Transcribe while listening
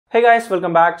Hey guys,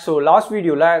 welcome back. So last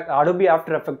video la Adobe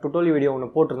After Effects tutorial video ஒன்னு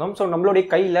போட்டுருந்தோம். So நம்மளுடைய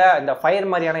கையில இந்த fire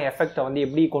மாதிரியான எஃபெக்ட்டை வந்து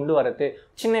எப்படி கொண்டு வரது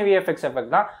சின்ன VFX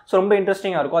எஃபெக்ட் தான். So ரொம்ப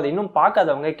இன்ட்ரஸ்டிங்கா இருக்கும். அது இன்னும்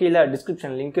பார்க்காதவங்க கீழ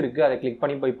டிஸ்கிரிப்ஷன் லிங்க் இருக்கு. அதை கிளிக்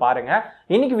பண்ணி போய் பாருங்க.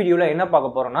 இன்னைக்கு வீடியோல என்ன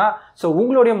பார்க்க போறோம்னா so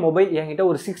உங்களுடைய மொபைல் என்கிட்ட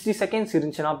ஒரு 60 செகண்ட்ஸ்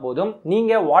இருந்துச்சுனா போதும்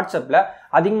நீங்க வாட்ஸ்அப்ல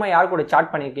அதிகமா யார் கூட chat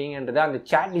பண்ணிருக்கீங்கன்றத அந்த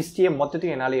chat ஹிஸ்டரியை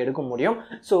மொத்தத்தையும் என்னால எடுக்க முடியும்.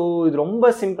 So இது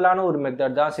ரொம்ப சிம்பிளான ஒரு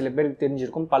மெத்தட் தான். சில பேருக்கு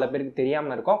தெரிஞ்சிருக்கும், பல பேருக்கு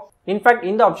தெரியாம இருக்கும். இன்ஃபேக்ட்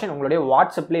இந்த ஆப்ஷன் உங்களுடைய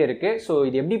வாட்ஸ்அப்ல இருக்கு. சோ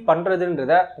இது எப்படி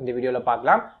பண்றதுன்றத இந்த வீடியோல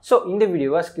பார்க்கலாம். சோ இந்த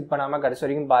வீடியோவை ஸ்கிப் பண்ணாம கடைசி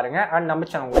வரைக்கும் பாருங்க. அண்ட் நம்ம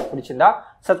சேனல் உங்களுக்கு பிடிச்சிருந்தா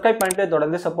சப்ஸ்கிரைப் பண்ணிட்டு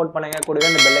தொடர்ந்து சப்போர்ட் பண்ணுங்க. கூடவே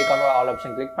இந்த bell icon all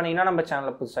option click பண்ணீங்கன்னா நம்ம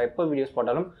சேனல்ல புதுசா எப்போ வீடியோஸ்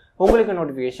போட்டாலும் உங்களுக்கு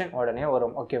நோட்டிஃபிகேஷன் உடனே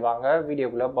வரும். ஓகே, வாங்க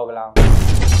வீடியோக்குள்ள போகலாம்.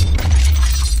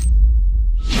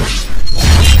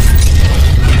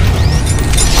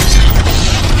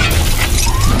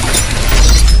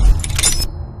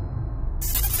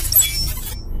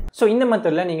 So இந்த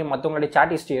மெத்தட்ல நீங்க மத்தவங்களுடைய chat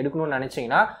history எடுக்கணும்னு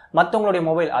நினைச்சீங்கன்னா மத்தவங்களுடைய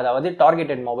மொபைல், அதாவது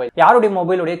டார்கெட்டட் மொபைல், யாருடைய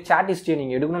மொபைலோட chat history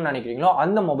நீங்க எடுக்கணும்னு நினைக்கிறீங்களோ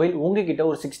அந்த மொபைல் உங்ககிட்ட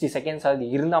ஒரு 60 செகண்ட்ஸ் அது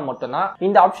இருந்தா மட்டும் தான்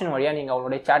இந்த ஆப்ஷன் வழியா நீங்க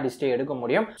அவங்களுடைய chat history எடுக்க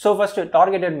முடியும். சோ ஃபர்ஸ்ட்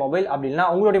டார்கெட்டட் மொபைல் அப்படினா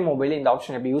உங்களுடைய மொபைல்ல இந்த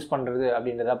ஆப்ஷன் எப்படி யூஸ் பண்றது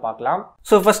அப்படின்றத பார்க்கலாம்.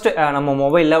 சோ ஃபர்ஸ்ட் நம்ம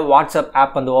மொபைல்ல வாட்ஸ்அப்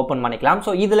ஆப் வந்து ஓபன் பண்ணிக்கலாம்.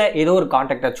 சோ இதுல ஏதோ ஒரு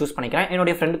கான்டாக்டை சூஸ் பண்ணிக்கிறேன்.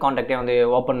 என்னோட ஃப்ரெண்ட் கான்டாக்டை வந்து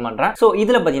ஓபன் பண்றேன். சோ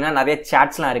இதுல பாத்தீங்கன்னா நிறைய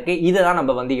சாட்ஸ்லாம் இருக்கு. இத தான்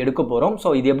நம்ம வந்து எடுக்க போறோம்.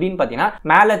 சோ இது எப்படின்னு பாத்தீங்கன்னா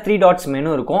மேல 3 டாட்ஸ்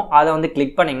மெனு இருக்கும். அதை வந்து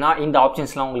கிளிக் பண்ணீங்கன்னா இந்த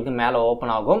ஆப்ஷன்ஸ்லாம் உங்களுக்கு மேல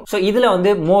ஓபன் ஆகும். சோ இதுல வந்து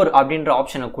மோர் அப்படின்ற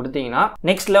ஆப்ஷனை கொடுத்தீங்கன்னா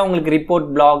நெக்ஸ்ட்ல உங்களுக்கு report,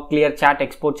 black, clear chat,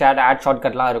 export chat, add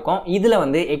ஷார்ட்கட்லாம் இருக்கும். இதுல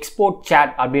வந்து எக்ஸ்போர்ட்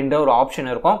சாட் அப்படின்ற ஒரு ஆப்ஷன்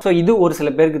இருக்கும். சோ இது ஒரு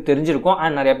சில பேருக்கு தெரிஞ்சிருக்கும்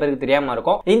அண்ட் நிறைய பேருக்கு தெரியாம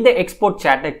இருக்கும். இந்த எக்ஸ்போர்ட்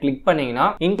சாட்டை கிளிக் பண்ணீங்கன்னா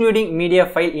including media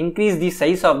file increase the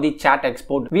size of the chat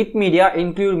export with media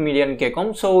include மீடியான்னு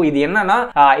கேட்கும். சோ இது என்னன்னா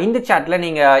இந்த சாட்ல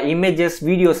நீங்க இமேஜஸ்,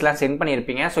 வீடியோஸ்லாம் சென்ட்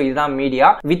பண்ணிருப்பீங்க. சோ இதுதான் மீடியா.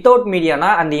 வித்தவுட்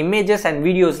மீடியானா அந்த இமேஜஸ் அண்ட்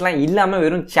வீடியோஸ்லாம் இல்லாம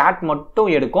வெறும் சாட் மட்டும்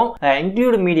எடுக்கும்.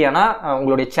 இன்க்ளூட் மீடியானா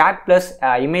உங்களுடைய chat plus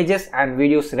images and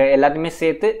videos எல்லாத்தையுமே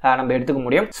சேர்த்து நம்ம எடுத்துக்க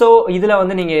முடியும். சோ இதுல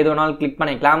வந்து நீங்க எது வேணாலும் கிளிக்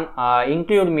பண்ணிக்கலாம்.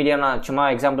 இன்க்ளூட் மீடியா நான் சும்மா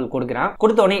எக்ஸாம்பிள் கொடுக்குறேன்.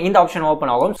 கொடுத்த உடனே இந்த ஆப்ஷன்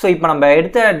ஓபன் ஆகும். சோ இப்போ நம்ம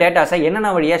எடுத்த டேட்டாஸை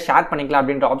என்னென்ன வழியா ஷேர் பண்ணிக்கலாம்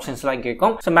அப்படின்ற ஆப்ஷன்ஸ் எல்லாம்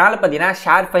கேட்கும். சோ மேல பாத்தீங்கன்னா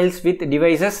share files with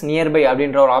devices nearby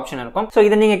அப்படின்ற ஒரு ஆப்ஷன் இருக்கும். சோ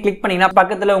இதை நீங்க கிளிக் பண்ணீங்கன்னா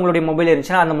பக்கத்துல உங்களுடைய மொபைல்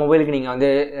இருந்துச்சுன்னா அந்த மொபைலுக்கு நீங்க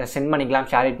வந்து சென்ட் பண்ணிக்கலாம்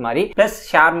ஷேர் இட் மாதிரி. பிளஸ்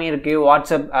ஷேர் மீ இருக்கு,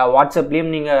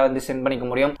 வாட்ஸ்அப்லயும் நீங்க வந்து சென்ட் பண்ணிக்க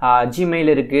முடியும்.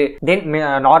 ஜிமெயில் இருக்கு, தென்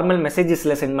நார்மல்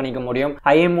மெசேஜஸ்ல சென்ட் பண்ணிக்க முடியும்,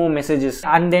 IMO messages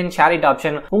and then share it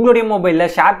option. உங்களுடைய மொபைல்ல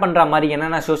ஷேர் பண்ற மாதிரி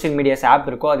என்னென்ன சோஷியல் மீடியாஸ் ஆப்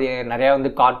இருக்கோ அது நிறைய வந்து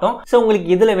காட்டும். சோ உங்களுக்கு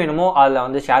இதுல வேணுமோ அதுல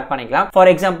வந்து ஷேர் பண்ணிக்கலாம்.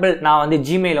 ஃபார் எக்ஸாம்பிள் நான் வந்து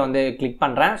ஜிமெயில் வந்து கிளிக்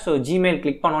பண்றேன். சோ ஜிமெயில்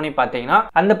கிளிக் பண்ணோனே பாத்தீங்கன்னா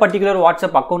அந்த பர்டிகுலர்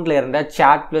வாட்ஸ்அப் அக்கௌண்ட்ல இருந்த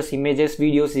சாட் பிளஸ் இமேஜஸ்,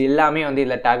 வீடியோஸ் எல்லாமே வந்து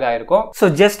இதுல டேக் ஆயிருக்கும். சோ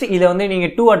ஜஸ்ட் இதை வந்து நீங்க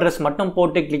 2 அட்ரஸ் மட்டும்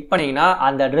போட்டு கிளிக் பண்ணீங்கன்னா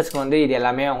அந்த அட்ரஸ்க்கு வந்து இது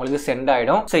எல்லாமே உங்களுக்கு சென்ட்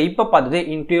ஆயிடும். சோ இப்போ பார்த்தது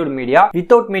இன்க்ளூட் மீடியா.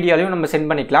 வித்தவுட் மீடியாலையும் நம்ம சென்ட்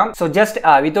பண்ணிக்கலாம். சோ ஜஸ்ட்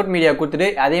வித்தவுட் மீடியா கொடுத்துட்டு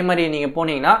அதே மாதிரி நீங்க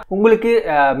போனீங்கன்னா உங்களுக்கு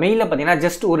மெயில்ல பாத்தீங்கன்னா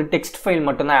ஜஸ்ட் ஒரு டெக்ஸ்ட் ஃபைல்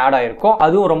மட்டும் தான் ஆட் ஆயிருக்கும்.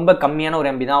 அதுவும் ரொம்ப கம்மியான ஒரு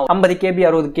MB தான், 50 KB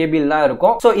 60 KB தான்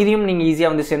இருக்கும். சோ இதையும் நீங்க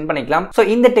ஈஸியா வந்து சென்ட் பண்ணிக்கலாம். சோ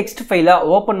இந்த டெக்ஸ்ட் ஃபைலை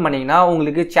ஓபன் பண்ணீங்கன்னா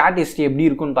உங்களுக்கு சாட் ஹிஸ்டரி எப்படி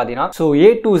இருக்கும்னு பாத்தீங்கன்னா சோ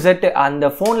A to Z அந்த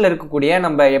போன்ல இருக்கக்கூடிய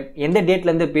நம்ம எந்த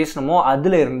டேட்ல இருந்து பேசணுமோ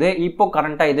அதுல இருந்து இப்போ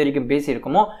கரண்டா இது வரைக்கும் பேசி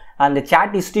இருக்கோமோ அந்த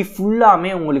சாட் ஹிஸ்டரி ஃபுல்லாமே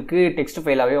உங்களுக்கு டெக்ஸ்ட்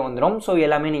ஃபைலாவே வந்துடும். ஸோ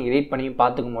எல்லாமே நீங்க ரீட் பண்ணி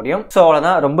பார்த்துக்க முடியும். ஸோ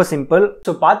அவ்வளோதான், ரொம்ப சிம்பிள்.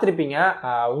 ஸோ பார்த்துருப்பீங்க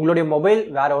உங்களுடைய மொபைல்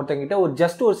வேற ஒருத்தங்கிட்ட ஒரு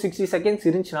ஜஸ்ட் ஒரு 60 செகண்ட்ஸ்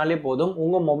இருந்துச்சுனாலே போதும்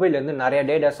உங்க மொபைல்ல இருந்து நிறைய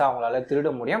டேட்டாஸை அவங்களால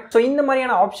திருட முடியும். ஸோ இந்த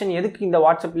மாதிரியான ஆப்ஷன் எதுக்கு இந்த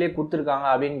வாட்ஸ்அப்லேயே கொடுத்துருக்காங்க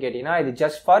அப்படின்னு கேட்டீங்கன்னா இது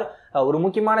ஜஸ்ட் ஃபார் ஒரு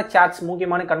முக்கியமான சாட்ஸ்,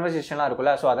 முக்கியமான கன்வர்சேஷன்லாம்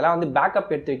இருக்குல்ல, ஸோ அதெல்லாம் வந்து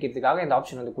பேக்கப் எடுத்து வைக்கிறதுக்காக இந்த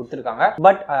ஆப்ஷன் வந்து கொடுத்துருக்காங்க.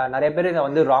 பட் நிறைய பேர் இதை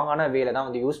வந்து ராங்கான வேல தான்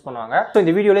வந்து யூஸ் பண்ணுவாங்க. ஸோ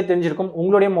இந்த வீடியோலே தெரிஞ்சிருக்கும்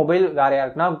உங்களுடைய மொபைல் வேற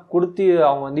யாருக்குன்னா கொடுத்து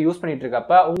அவங்க வந்து யூஸ் பண்ணிட்டு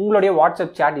இருக்கப்ப உங்களுடைய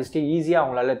வாட்ஸ்அப் சாட் ஹிஸ்டரி ஈஸியா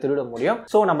அவங்களால திருட முடியும்.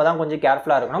 ஸோ நம்ம தான் கொஞ்சம்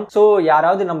கேர்ஃபுல்லா இருக்கணும். ஸோ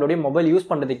யாராவது நம்மளுடைய மொபைல் யூஸ்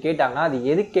பண்றது கேட்டாங்கன்னா அது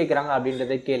எதுக்கு கேட்கறாங்க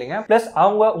அப்படின்றத கேளுங்க. பிளஸ்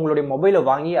அவங்க உங்களுடைய மொபைலை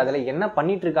வாங்கி அதில் என்ன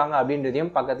பண்ணிட்டு இருக்காங்க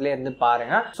அப்படின்றதையும் பக்கத்துல இருந்து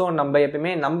பாருங்க. ஸோ நம்ம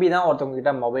எப்பவுமே நம்பி தான் ஒருத்தவங்க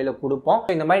கிட்ட மொபைலை கொடுப்போம்.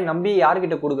 இந்த மாதிரி நம்பி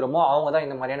யார்கிட்ட கொடுக்குறோமோ அவங்க தான்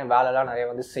இந்த மாதிரியான வேலைலாம் நிறைய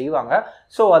வந்து செய்வாங்க.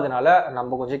 ஸோ அதனால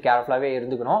நம்ம கொஞ்சம் கேர்ஃபுல்லாவே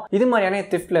இருந்துக்கணும். இது மாதிரியான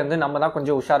திஃப்ட்ல இருந்து நம்ம தான்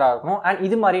கொஞ்சம் உஷாரா இருக்கணும். அண்ட்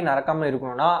இது மாதிரி நடக்காம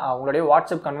இருக்கணும்னா அவங்களுடைய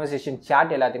வாட்ஸ்அப் கன்வர்சேஷன்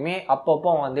சாட் எல்லாத்தையுமே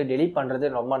அப்பப்போ வந்து டெலிட் பண்றது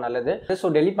ரொம்ப நல்லது.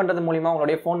 ஸோ டெலிட் பண்றது மூலியமா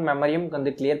உங்களுடைய ஃபோன் மெமரியும்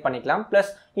வந்து கிளியர் பண்ணிக்கலாம். பிளஸ்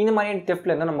இந்த மாதிரியான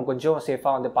திஃப்ட்ல இருந்து நம்ம கொஞ்சம் சேஃபா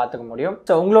வந்து பார்த்துக்க முடியும்.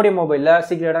 ஸோ உங்களுடைய மொபைல்ல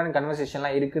சீக்ரெட்டான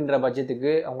கன்வர்சேஷன்லாம் இருக்குன்ற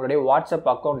பட்சத்துக்கு உங்களுடைய வாட்ஸ்அப்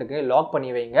அக்கௌண்ட்டுக்கு லாக்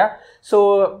பண்ணி வைங்க. So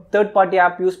third party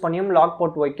app use பண்ணியும் லாக்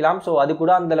போட்டு வைக்கலாம். ஸோ அது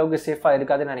கூட அந்த அளவுக்கு சேஃபா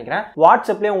இருக்காதுன்னு நினைக்கிறேன். நினைக்கிறேன்.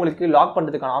 வாட்ஸ்அப்லயே உங்களுக்கு லாக்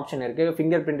பண்றதுக்கான ஆப்ஷன் இருக்கு.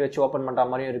 ஃபிங்கர் பிரிண்ட் வச்சு ஓபன் பண்ற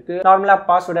மாதிரியும் இருக்கு. நார்மலா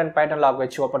பாஸ்வேர்ட் அண்ட் பேட்டர்ன் லாக்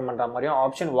வச்சு ஓபன் பண்ற மாதிரியும்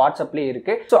ஆப்ஷன் வாட்ஸ்அப்லயே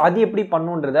இருக்கு. சோ அது எப்படி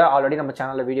பண்ணுன்றத ஆல்ரெடி நம்ம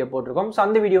சேனல்ல வீடியோ போட்டுருக்கோம். சோ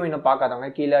அந்த வீடியோ இன்னும் பார்க்காதவங்க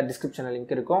கீழே டிஸ்கிரிப்ஷன்ல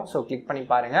லிங்க் இருக்கும். சோ கிளிக் பண்ணி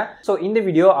பாருங்க. சோ இந்த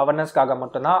வீடியோ அவேர்னஸ்க்காக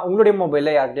மட்டும் தான். உங்களுடைய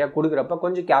மொபைல்ல யார்கிட்டயா கொடுக்குறப்ப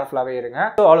கொஞ்சம் கேர்ஃபுல்லாவே இருங்க.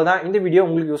 சோ அவ்வளவுதான். இந்த வீடியோ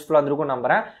உங்களுக்கு யூஸ்ஃபுல்லா இருந்திருக்கும்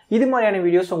நம்புறேன். இது மாதிரியான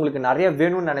வீடியோஸ் உங்களுக்கு நிறைய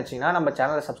வேணும்னு நினைச்சீங்கன்னா நம்ம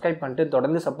சேனலை சப்ஸ்கிரைப் பண்ணிட்டு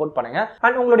தொடர்ந்து சப்போர்ட் பண்ணுங்க.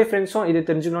 அண்ட் உங்களுடைய ஃப்ரெண்ட்ஸும் இது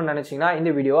தெரிஞ்சுக்கணும்னு நினைச்சீங்கன்னா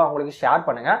இந்த வீடியோவை அவங்களுக்கு ஷேர்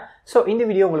பண்ணுங்க. ஸோ இந்த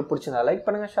வீடியோ உங்களுக்கு பிடிச்சிருந்தா லைக்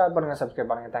பண்ணுங்க, ஷேர் பண்ணுங்க,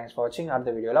 சப்ஸ்கிரைப் பண்ணுங்க. தேங்க்ஸ் ஃபார் வாட்சிங்.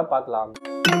 அடுத்த வீடியோல பார்க்கலாம்.